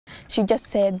She just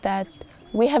said that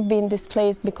we have been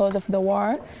displaced because of the war,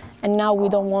 and now we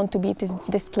don't want to be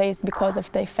displaced because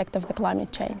of the effect of the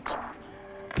climate change.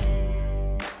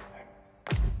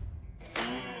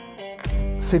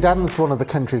 Sudan's one of the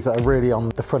countries that are really on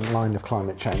the front line of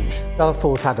climate change.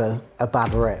 Darfur's had a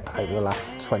bad rep over the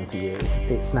last 20 years.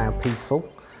 It's now peaceful.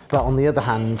 But on the other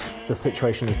hand, the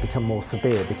situation has become more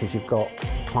severe because you've got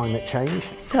climate change.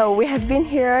 So we have been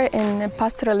here in a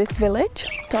pastoralist village,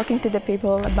 talking to the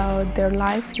people about their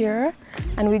life here.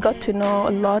 And we got to know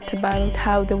a lot about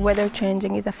how the weather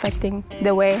changing is affecting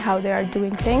the way how they are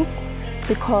doing things.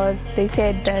 Because they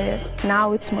said that now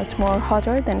it's much more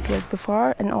hotter than it was before,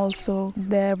 and also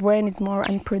the rain is more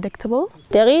unpredictable.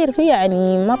 تغيير فيه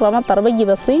يعني مرة مطر بيجي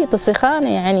بسيط السخانة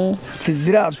يعني. في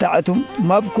الزراعة بتاعتهم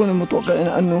ما بكونوا متوقعين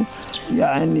أنه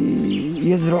يعني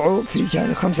يزرعوا في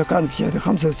شهر 5 كانوا في شهر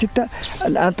 5 و6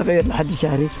 الآن تغير لحد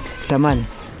شهر 8.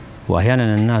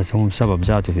 وأحيانا الناس هم سبب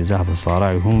ذاته في زحف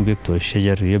الصحراء وهم بيقطعوا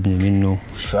الشجر يبني منه.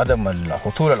 عدم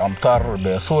هطول الأمطار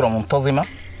بصورة منتظمة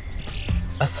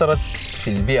أثرت في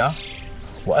البيئة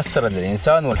وأثرت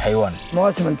للإنسان والحيوان.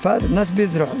 مواسم الفات الناس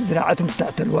بيزرعوا زراعتهم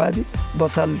تحت الوادي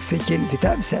بصل فجل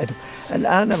بتاع بيساعدهم.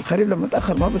 الآن الخريف لما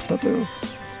تأخر ما بيستطيعوا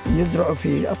يزرعوا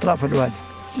في أطراف الوادي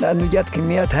لأنه جات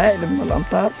كميات هائلة من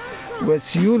الأمطار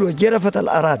والسيول وجرفت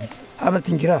الأراضي. عملت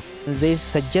انجراف. They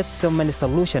suggest so many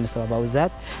solutions about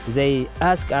that. They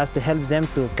ask us to help them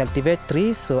to cultivate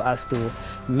trees so as to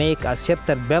make a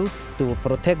shelter belt to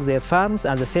protect their farms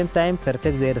and at the same time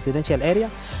protect their residential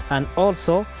area. And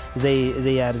also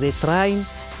they are trying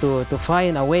to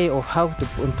find a way of how to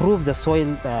improve the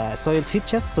soil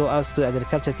features so as to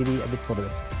agriculture to be a bit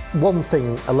productive. One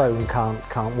thing alone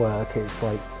can't work. It's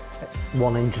like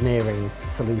one engineering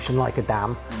solution, like a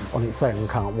dam, on its own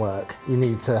can't work. You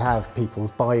need to have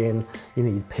people's buy-in, you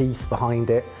need peace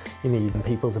behind it, you need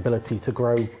people's ability to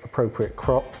grow appropriate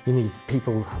crops, you need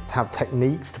people to have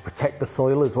techniques to protect the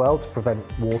soil as well, to prevent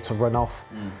water runoff.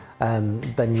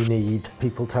 Then you need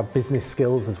people to have business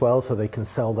skills as well so they can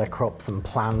sell their crops and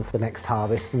plan for the next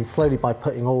harvest. And slowly by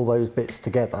putting all those bits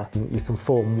together, you can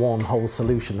form one whole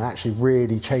solution that actually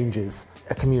really changes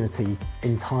a community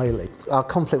entirely. Our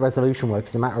conflict resolution work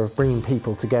is a matter of bringing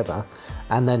people together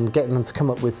and then getting them to come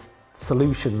up with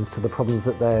solutions to the problems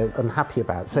that they're unhappy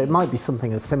about. So it might be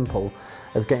something as simple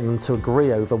as getting them to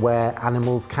agree over where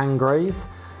animals can graze,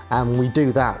 and we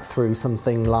do that through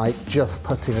something like just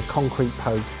putting a concrete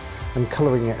post and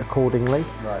colouring it accordingly,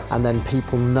 and then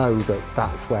people know that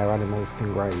that's where animals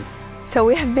can graze. So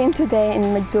we have been today in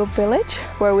Majzoub village,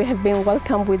 where we have been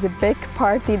welcomed with a big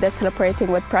party that's celebrating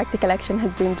what Practical Action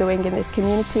has been doing in this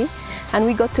community. And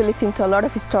we got to listen to a lot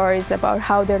of stories about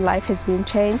how their life has been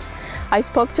changed. I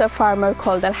spoke to a farmer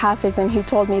called Al-Hafiz, and he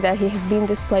told me that he has been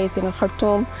displaced in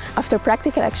Khartoum. After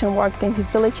Practical Action worked in his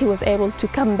village, he was able to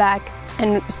come back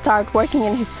and start working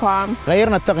in his farm.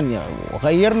 غيرنا التقنية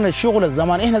وغيرنا الشغل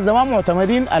الزمان، إحنا الزمان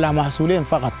معتمدين على محصولين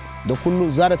فقط، ده كله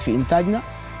زادت في إنتاجنا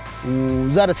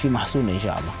وزادت في محصولنا إن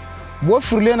شاء الله.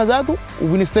 بوفر لنا ذاته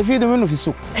وبنستفيد منه في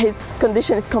السوق. His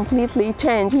condition is completely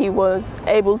changed. He was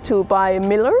able to buy a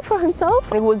miller for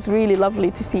himself. It was really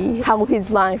lovely to see how his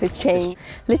life has changed.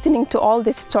 Listening to all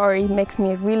this story makes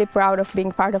me really proud of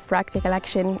being part of Practical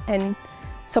Action and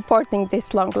supporting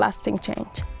this long-lasting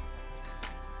change.